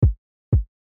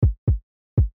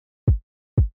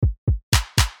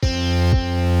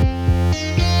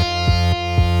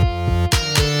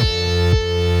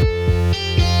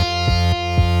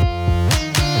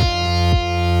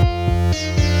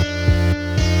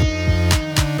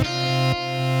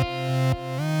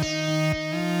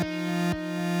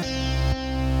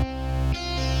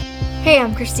Hey,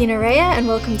 I'm Christina Rhea, and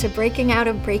welcome to Breaking Out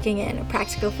of Breaking In, a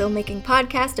practical filmmaking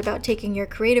podcast about taking your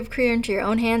creative career into your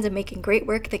own hands and making great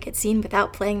work that gets seen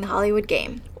without playing the Hollywood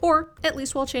game. Or at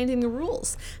least while changing the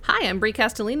rules. Hi, I'm Brie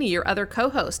Castellini, your other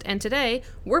co-host, and today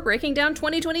we're breaking down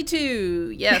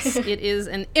 2022. Yes, it is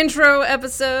an intro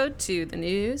episode to the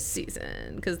new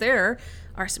season, because there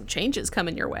are some changes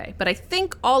coming your way. But I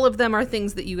think all of them are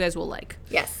things that you guys will like.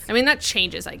 Yes. I mean, not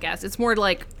changes, I guess. It's more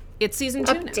like it's season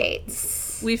 2 now. Updates.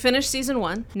 We finished season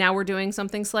 1. Now we're doing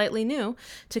something slightly new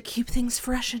to keep things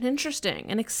fresh and interesting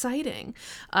and exciting.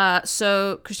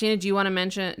 So, Christina, do you want to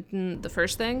mention the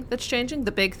first thing that's changing?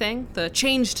 The big thing? The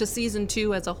change to season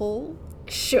 2 as a whole?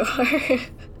 Sure.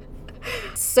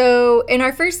 So, in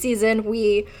our first season,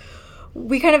 we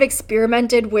kind of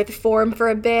experimented with form for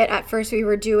a bit. At first, we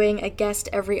were doing a guest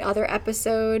every other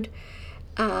episode.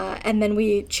 And then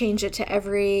we changed it to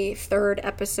every third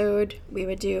episode. We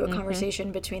would do a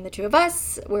conversation between the two of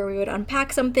us where we would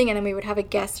unpack something, and then we would have a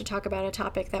guest to talk about a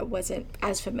topic that wasn't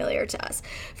as familiar to us.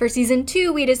 For season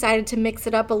 2, we decided to mix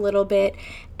it up a little bit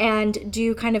and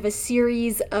do kind of a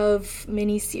series of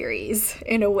mini-series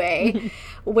in a way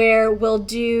where we'll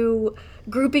do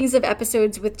groupings of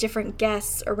episodes with different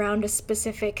guests around a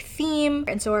specific theme.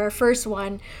 And so our first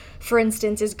one, for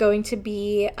instance, is going to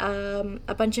be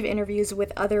a bunch of interviews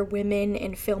with other women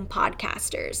in film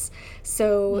podcasters.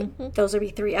 So those will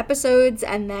be 3 episodes,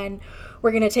 and then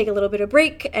we're going to take a little bit of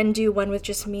break and do one with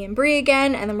just me and Brie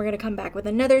again, and then we're going to come back with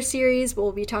another series.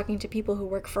 We'll be talking to people who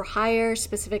work for hire,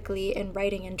 specifically in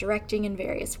writing and directing in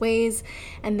various ways,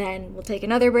 and then we'll take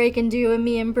another break and do a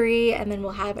me and Brie, and then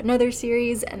we'll have another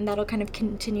series, and that'll kind of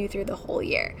continue through the whole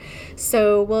year.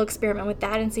 So we'll experiment with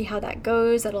that and see how that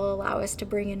goes. That'll allow us to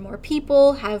bring in more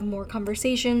people, have more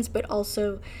conversations, but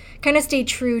also kind of stay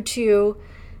true to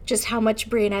just how much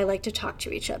Brie and I like to talk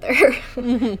to each other.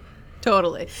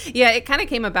 Totally. Yeah, it kind of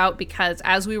came about because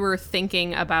as we were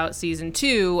thinking about season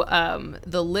 2,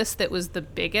 the list that was the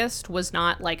biggest was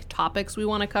not like topics we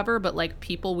want to cover, but like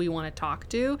people we want to talk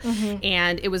to.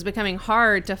 And it was becoming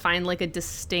hard to find like a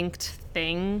distinct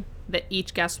thing that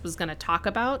each guest was going to talk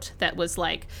about that was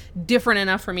like different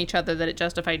enough from each other that it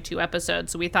justified 2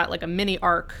 episodes. So we thought like a mini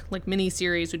arc, like mini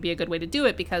series would be a good way to do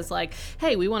it, because like,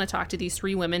 hey, we want to talk to these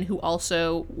 3 women who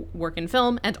also work in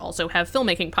film and also have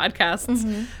filmmaking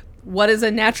podcasts. What is a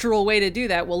natural way to do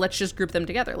that? Well, let's just group them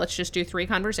together. Let's just do 3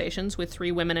 conversations with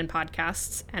 3 women in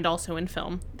podcasts and also in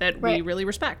film that we really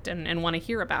respect and want to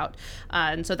hear about.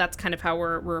 And so that's kind of how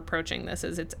we're approaching this.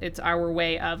 Is it's our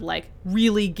way of like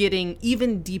really getting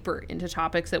even deeper into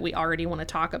topics that we already want to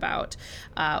talk about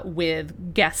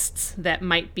with guests that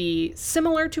might be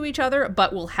similar to each other,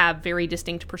 but will have very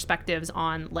distinct perspectives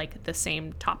on like the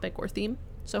same topic or theme.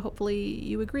 So hopefully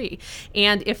you agree.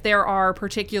 And if there are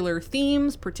particular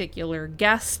themes, particular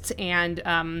guests, and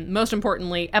most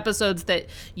importantly, episodes that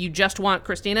you just want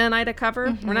Christina and I to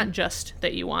cover, or not just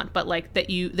that you want, but like that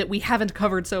we haven't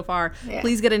covered so far,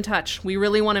 please get in touch. We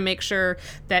really want to make sure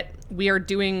that we are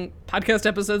doing podcast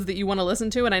episodes that you want to listen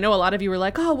to. And I know a lot of you are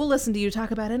like, oh, we'll listen to you talk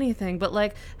about anything, but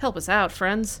like, help us out,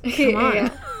 friends. Come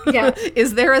on. Yeah.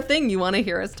 Is there a thing you want to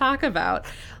hear us talk about?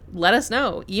 Let us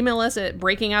know. Email us at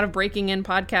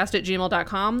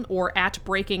breakingoutofbreakinginpodcast@gmail.com or at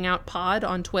breakingoutpod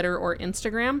on Twitter or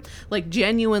Instagram. Like,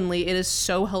 genuinely, it is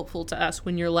so helpful to us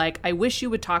when you're like, I wish you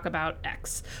would talk about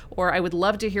X, or I would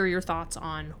love to hear your thoughts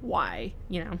on Y,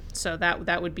 you know. So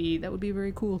that would be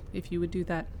very cool if you would do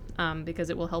that. Because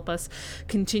it will help us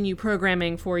continue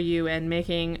programming for you and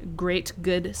making great,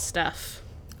 good stuff.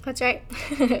 That's right.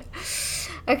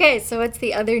 Okay, so what's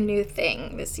the other new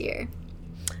thing this year?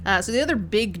 So the other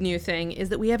big new thing is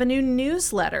that we have a new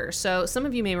newsletter. So some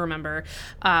of you may remember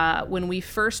when we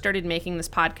first started making this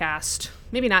podcast,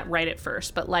 maybe not right at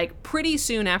first, but like pretty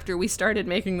soon after we started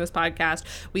making this podcast,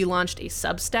 we launched a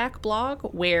Substack blog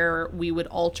where we would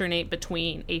alternate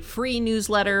between a free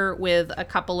newsletter with a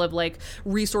couple of like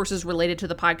resources related to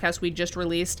the podcast we just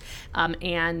released,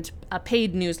 and a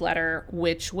paid newsletter,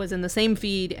 which was in the same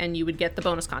feed and you would get the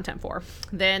bonus content for.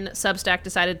 Then Substack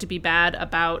decided to be bad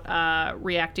about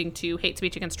reacting to hate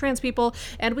speech against trans people,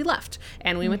 and we left.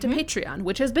 And we went to Patreon,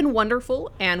 which has been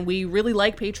wonderful, and we really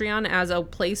like Patreon as a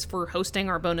place for hosting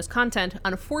our bonus content.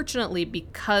 Unfortunately,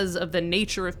 because of the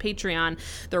nature of Patreon,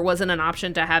 there wasn't an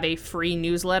option to have a free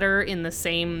newsletter in the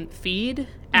same feed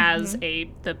as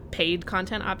the paid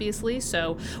content, obviously.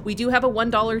 So we do have a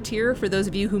 $1 tier for those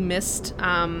of you who missed,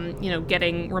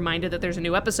 getting reminded that there's a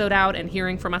new episode out and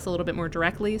hearing from us a little bit more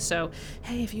directly. So,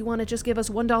 hey, if you want to just give us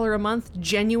 $1 a month,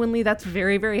 genuinely, that's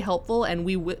very, very helpful. And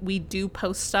we do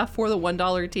post stuff for the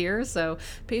 $1 tier. So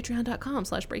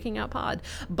patreon.com/breakingoutpod.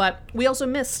 But we also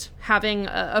missed having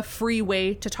a free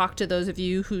way to talk to those of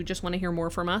you who just want to hear more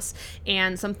from us.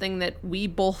 And something that we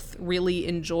both really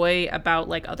enjoy about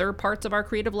like other parts of our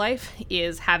creative life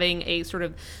is having a sort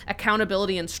of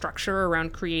accountability and structure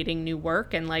around creating new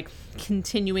work and like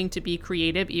continuing to be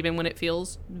creative even when it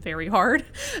feels very hard.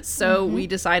 So we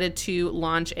decided to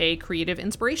launch a creative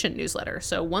inspiration newsletter.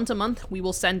 So once a month we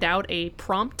will send out a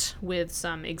prompt with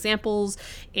some examples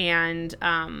and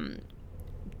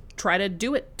try to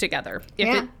do it together.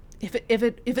 If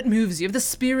it moves you, if the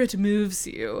spirit moves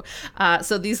you.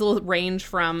 So these will range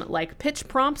from like pitch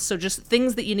prompts, so just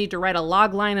things that you need to write a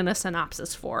log line and a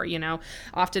synopsis for,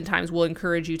 Oftentimes we'll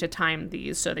encourage you to time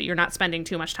these so that you're not spending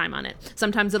too much time on it.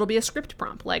 Sometimes it'll be a script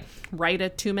prompt, like write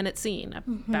a 2-minute scene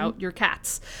about your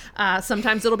cats.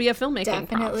 Sometimes it'll be a filmmaking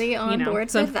Definitely prompt. on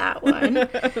board with that one.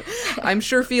 I'm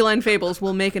sure Feline Fables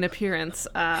will make an appearance.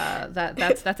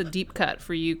 That's a deep cut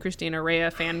for you Christina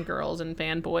Rhea fangirls and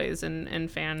fanboys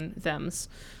and fan thems.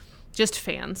 Just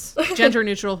fans, gender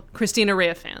neutral Christina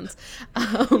Rhea fans.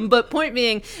 But point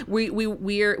being,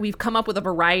 we've come up with a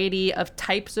variety of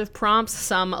types of prompts,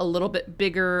 some a little bit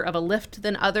bigger of a lift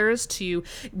than others to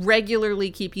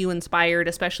regularly keep you inspired,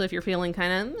 especially if you're feeling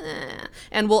kind of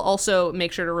and we'll also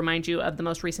make sure to remind you of the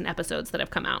most recent episodes that have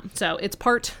come out. So it's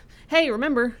part, hey,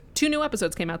 remember, 2 new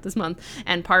episodes came out this month,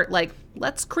 and part like,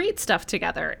 let's create stuff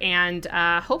together. And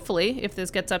hopefully, if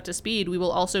this gets up to speed, we will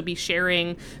also be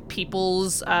sharing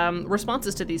people's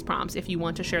responses to these prompts if you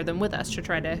want to share them with us to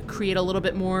try to create a little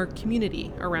bit more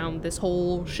community around this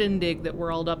whole shindig that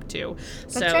we're all up to.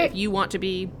 So if you want to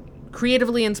be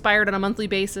creatively inspired on a monthly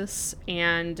basis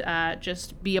and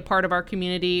just be a part of our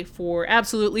community for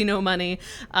absolutely no money,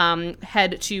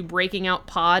 head to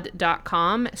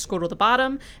breakingoutpod.com, scroll to the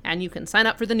bottom, and you can sign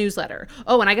up for the newsletter.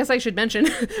 Oh, and I guess I should mention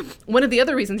one of the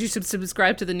other reasons you should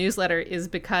subscribe to the newsletter is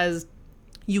because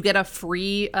you get a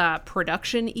free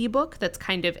production ebook that's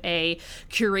kind of a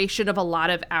curation of a lot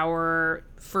of our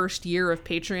first year of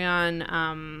Patreon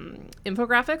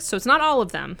infographics. So it's not all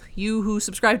of them. You who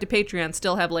subscribe to Patreon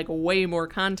still have like way more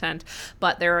content,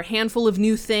 but there are a handful of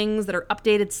new things that are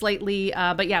updated slightly.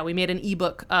 But yeah, we made an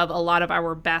ebook of a lot of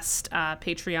our best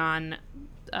Patreon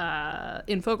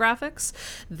infographics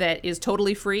that is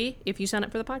totally free if you sign up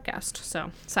for the podcast.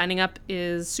 So signing up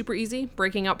is super easy.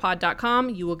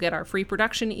 breakingoutpod.com. You will get our free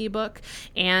production ebook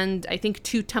and I think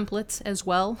 2 templates as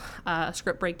well, a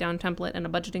script breakdown template and a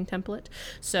budgeting template.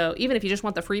 So even if you just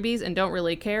want the freebies and don't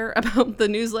really care about the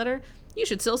newsletter, you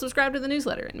should still subscribe to the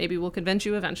newsletter and maybe we'll convince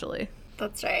you eventually.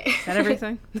 That's right. Is that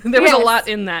everything? There was a lot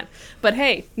in that. But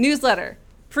hey, newsletter,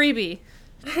 freebie,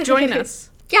 join us.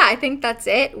 Yeah, I think that's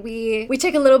it. We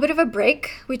took a little bit of a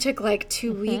break. We took like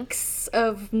 2 weeks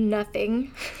of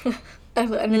nothing.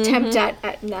 An attempt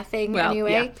at nothing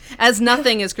anyway. Yeah. As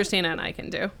nothing as Christina and I can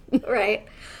do. Right.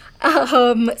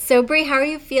 So Brie, how are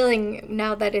you feeling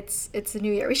now that it's the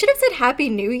new year? We should have said Happy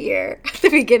New Year at the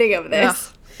beginning of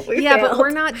this. Yeah, but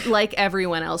we're not like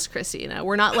everyone else, Christina.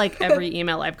 We're not like every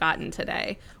email I've gotten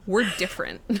today. We're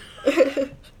different.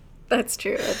 That's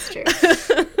true.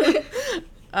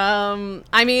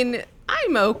 I mean,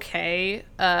 I'm okay.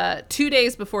 2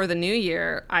 days before the new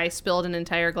year, I spilled an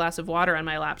entire glass of water on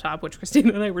my laptop, which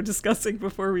Christina and I were discussing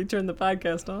before we turned the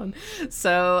podcast on.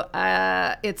 So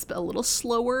it's a little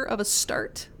slower of a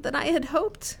start than I had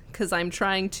hoped because I'm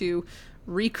trying to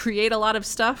recreate a lot of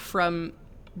stuff from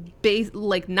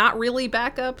like not really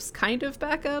backups, kind of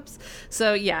backups.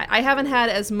 So yeah, I haven't had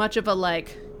as much of a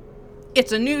like,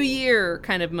 it's a new year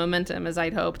kind of momentum as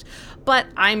I'd hoped, but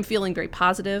I'm feeling very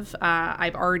positive.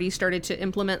 I've already started to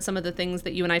implement some of the things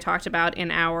that you and I talked about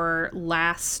in our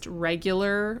last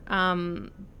regular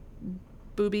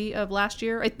booby of last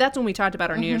year. That's when we talked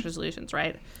about our New Year's resolutions,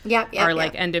 right? Yep. Our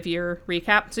like end of year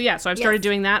recap. So yeah, so I've started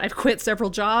doing that. I've quit several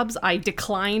jobs. I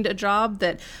declined a job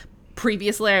that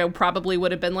previously I probably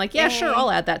would have been like, yeah, sure,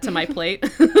 I'll add that to my plate.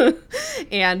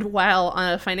 And while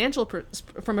on a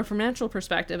from a financial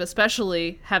perspective,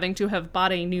 especially having to have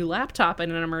bought a new laptop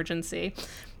in an emergency,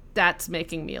 that's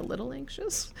making me a little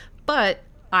anxious. But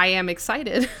I am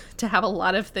excited to have a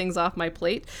lot of things off my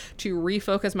plate to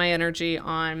refocus my energy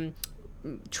on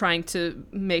trying to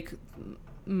make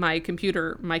my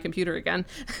computer again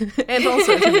and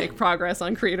also to make progress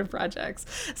on creative projects.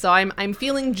 So I'm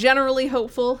feeling generally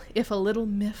hopeful, if a little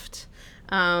miffed.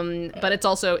 But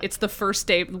it's the first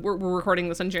day. We're recording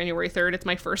this on January 3rd. It's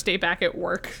my first day back at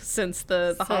work since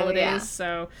the holidays. Yeah.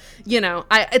 So,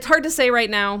 it's hard to say right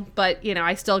now, but,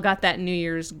 I still got that New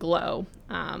Year's glow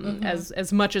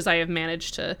as much as I have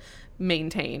managed to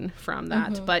maintain from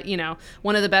that. But,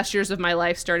 one of the best years of my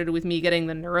life started with me getting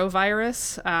the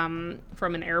neurovirus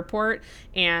from an airport,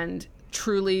 and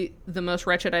truly the most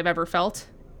wretched I've ever felt.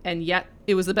 And yet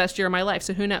it was the best year of my life.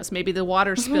 So who knows? Maybe the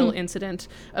water spill incident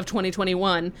of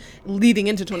 2021 leading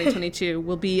into 2022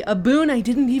 will be a boon I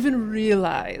didn't even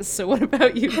realize. So what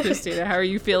about you, Christina? How are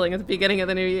you feeling at the beginning of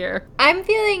the new year? I'm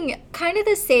feeling kind of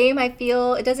the same. It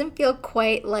doesn't feel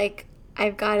quite like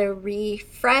I've got a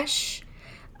refresh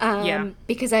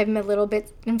because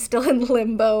I'm still in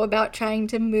limbo about trying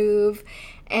to move.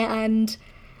 And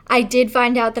I did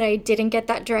find out that I didn't get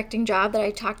that directing job that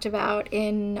I talked about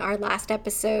in our last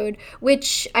episode,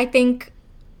 which I think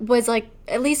was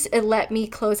at least it let me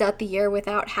close out the year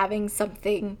without having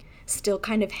something still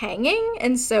kind of hanging.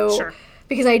 And so, sure.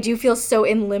 Because I do feel so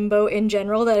in limbo in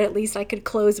general that at least I could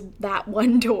close that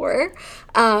one door.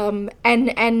 And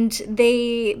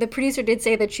the producer did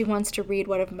say that she wants to read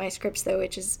one of my scripts, though,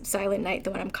 which is Silent Night,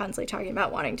 the one I'm constantly talking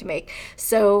about wanting to make.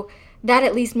 So that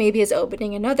at least maybe is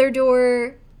opening another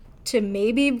door to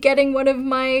maybe getting one of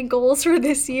my goals for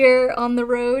this year on the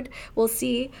road. We'll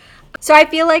see. So I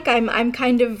feel like I'm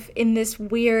kind of in this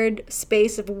weird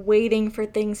space of waiting for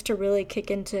things to really kick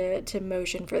into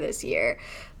motion for this year.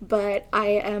 But I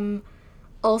am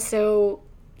also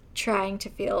trying to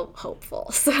feel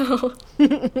hopeful. So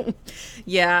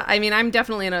yeah, I mean, I'm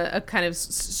definitely in a kind of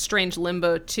strange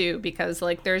limbo too, because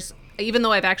even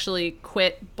though I've actually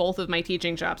quit both of my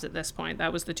teaching jobs at this point,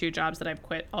 that was the 2 jobs that I've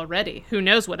quit already. Who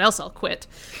knows what else I'll quit?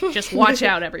 Just watch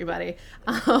out, everybody.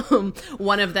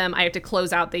 One of them, I have to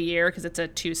close out the year because it's a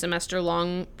 2-semester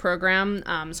long program.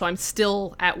 So I'm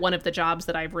still at one of the jobs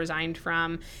that I've resigned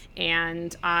from.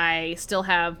 And I still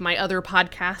have my other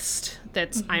podcast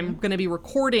that I'm going to be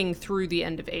recording through the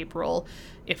end of April,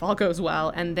 if all goes well.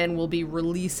 And then we'll be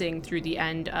releasing through the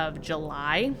end of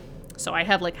July. So I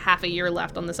have half a year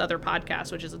left on this other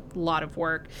podcast, which is a lot of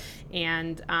work.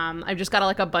 And I've just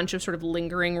got a bunch of sort of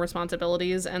lingering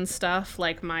responsibilities and stuff.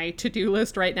 My to-do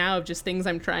list right now of just things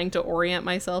I'm trying to orient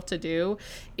myself to do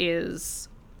is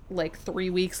 3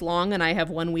 weeks long, and I have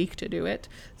 1 week to do it.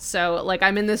 So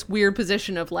I'm in this weird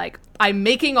position of I'm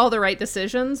making all the right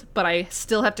decisions, but I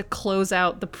still have to close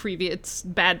out the previous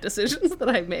bad decisions that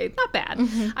I've made. Not bad.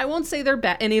 I won't say they're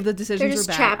bad. Any of the decisions are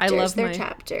bad. Chapters. They're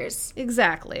chapters.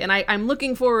 Exactly. And I'm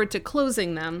looking forward to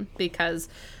closing them because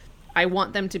I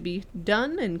want them to be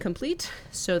done and complete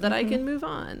so that I can move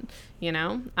on,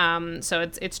 So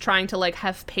it's trying to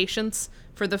have patience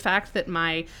for the fact that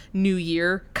my new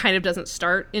year kind of doesn't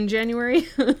start in January.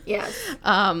 Yes.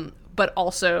 But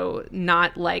also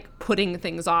not putting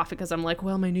things off because I'm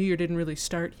well, my new year didn't really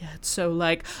start yet. So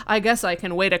I guess I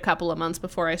can wait a couple of months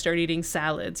before I start eating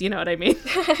salads. You know what I mean?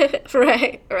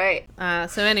 Right.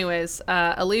 So anyways,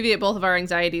 alleviate both of our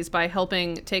anxieties by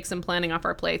helping take some planning off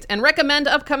our plates and recommend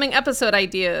upcoming episode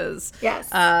ideas. Yes.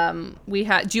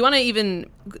 Do you want to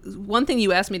one thing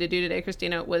you asked me to do today,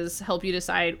 Christina, was help you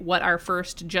decide what our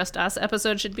first Just Us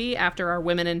episode should be after our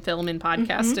Women in Film and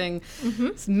Podcasting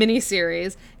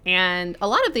mini-series. And a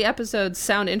lot of the episodes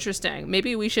sound interesting.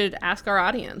 Maybe we should ask our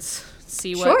audience,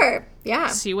 see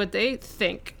what they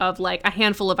think of a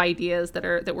handful of ideas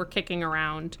that we're kicking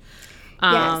around.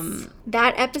 Yes.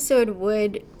 That episode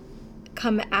would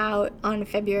come out on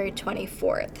February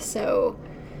 24th. So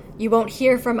you won't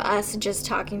hear from us just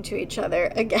talking to each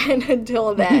other again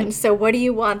until then. So what do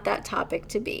you want that topic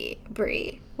to be,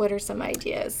 Brie? What are some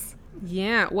ideas?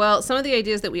 Yeah, well, some of the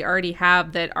ideas that we already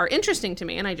have that are interesting to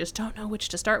me, and I just don't know which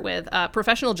to start with.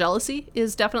 Professional jealousy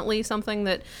is definitely something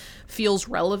that feels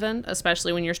relevant,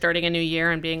 especially when you're starting a new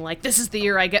year and being this is the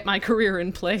year I get my career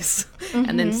in place.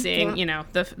 And then seeing,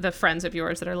 the friends of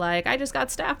yours that are I just got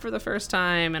staffed for the first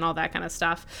time and all that kind of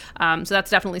stuff. So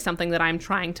that's definitely something that I'm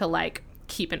trying to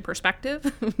keep in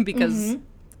perspective because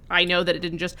I know that it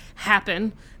didn't just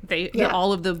happen.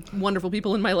 All of the wonderful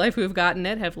people in my life who have gotten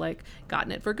it have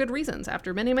gotten it for good reasons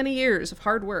after many, many years of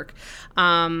hard work.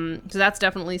 So that's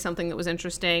definitely something that was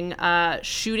interesting.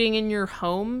 Shooting in your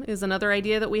home is another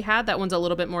idea that we had. That one's a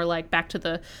little bit more back to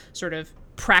the sort of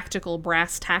practical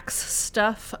brass tacks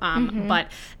stuff.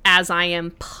 But as I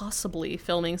am possibly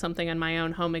filming something in my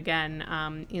own home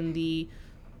again in the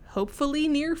hopefully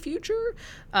near future,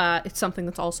 it's something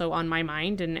that's also on my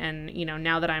mind. And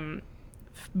now that I'm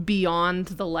beyond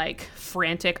the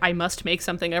frantic I must make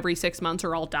something every 6 months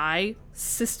or I'll die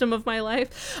system of my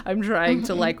life, I'm trying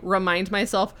to remind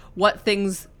myself what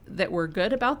things that were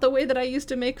good about the way that I used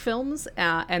to make films,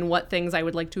 and what things I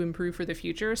would like to improve for the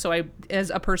future. So I, as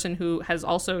a person who has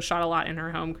also shot a lot in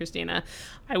her home, Christina,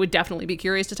 I would definitely be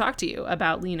curious to talk to you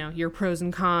about, you know, your pros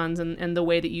and cons, and the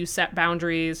way that you set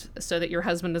boundaries so that your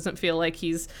husband doesn't feel like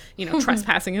he's, you know,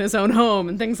 trespassing in his own home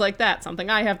and things like that. Something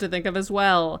I have to think of as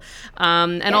well.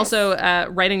 And Yes. also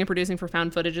writing and producing for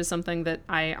found footage is something that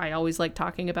I always like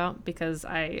talking about, because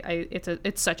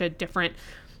it's such a different,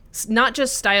 not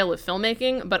just style of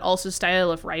filmmaking, but also style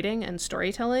of writing and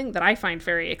storytelling that I find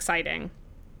very exciting.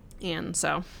 And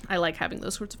so I like having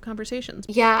those sorts of conversations.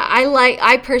 Yeah,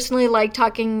 I personally like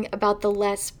talking about the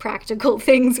less practical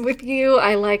things with you.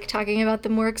 I like talking about the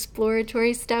more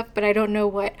exploratory stuff, but I don't know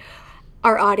what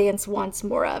our audience wants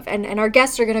more of. And our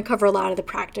guests are going to cover a lot of the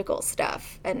practical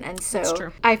stuff. And so That's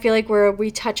true. I feel like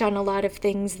we touch on a lot of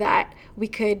things that we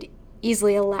could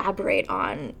easily elaborate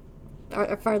on.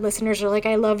 If our listeners are like,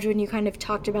 I loved when you kind of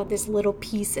talked about this little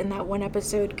piece in that one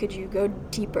episode, could you go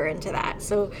deeper into that?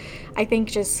 So I think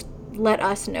just let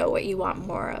us know what you want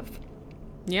more of.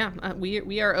 Yeah,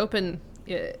 we are open.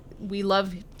 We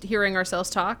love hearing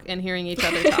ourselves talk and hearing each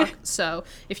other talk. So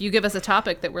if you give us a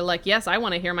topic that we're like, yes, I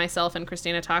want to hear myself and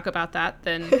Christina talk about that,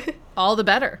 then all the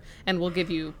better. And we'll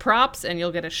give you props, and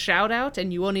you'll get a shout out,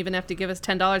 and you won't even have to give us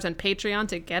 $10 on Patreon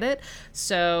to get it.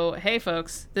 So, hey,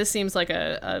 folks, this seems like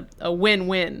a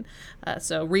win-win.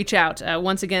 So reach out.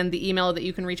 Once again, the email that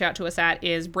you can reach out to us at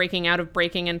is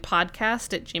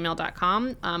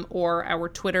breakingoutofbreakingandpodcast@gmail.com, or our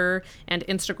Twitter and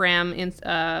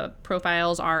Instagram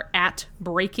profiles are at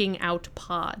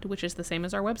breakingoutpod, which is the same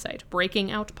as our website,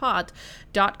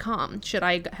 breakingoutpod.com. Should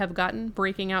I have gotten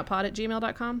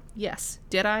breakingoutpod@gmail.com? Yes.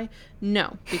 Did I?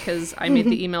 No, because I made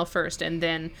the email first and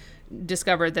then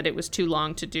discovered that it was too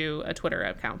long to do a Twitter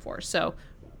account for. So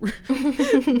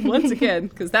once again,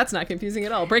 because that's not confusing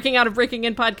at all,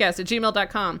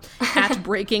 breakingoutofbreakingandpodcast@gmail.com, at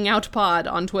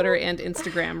breakingoutpod on Twitter and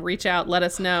Instagram. Reach out, let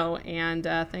us know, and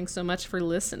thanks so much for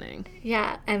listening.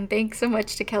 Yeah, and thanks so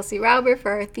much to Kelsey Rauber for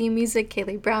our theme music,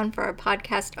 Kaylee Brown for our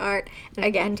podcast art, and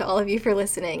again to all of you for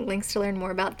listening. Links to learn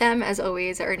more about them, as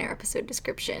always, are in our episode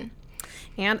description.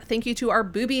 And thank you to our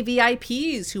Booby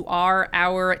VIPs, who are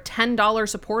our $10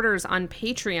 supporters on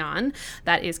Patreon.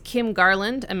 That is Kim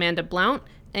Garland, Amanda Blount,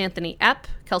 Anthony Epp,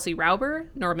 Kelsey Rauber,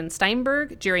 Norman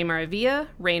Steinberg, Jerry Maravilla,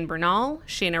 Rain Bernal,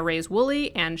 Shayna Reyes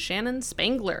Woolley, and Shannon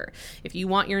Spangler. If you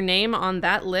want your name on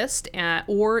that list,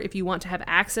 or if you want to have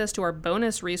access to our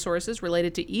bonus resources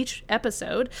related to each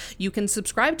episode, you can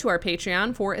subscribe to our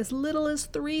Patreon for as little as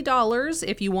 $3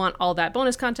 if you want all that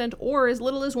bonus content, or as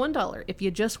little as $1 if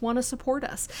you just want to support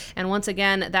us. And once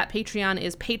again, that Patreon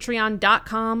is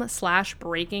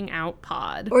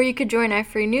patreon.com/breakingoutpod. Or you could join our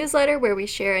free newsletter where we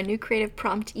share a new creative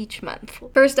prompt each month.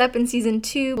 First up in season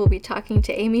 2, we'll be talking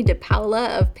to Amy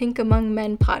DePaula of Pink Among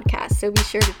Men podcast, so be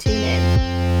sure to tune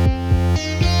in.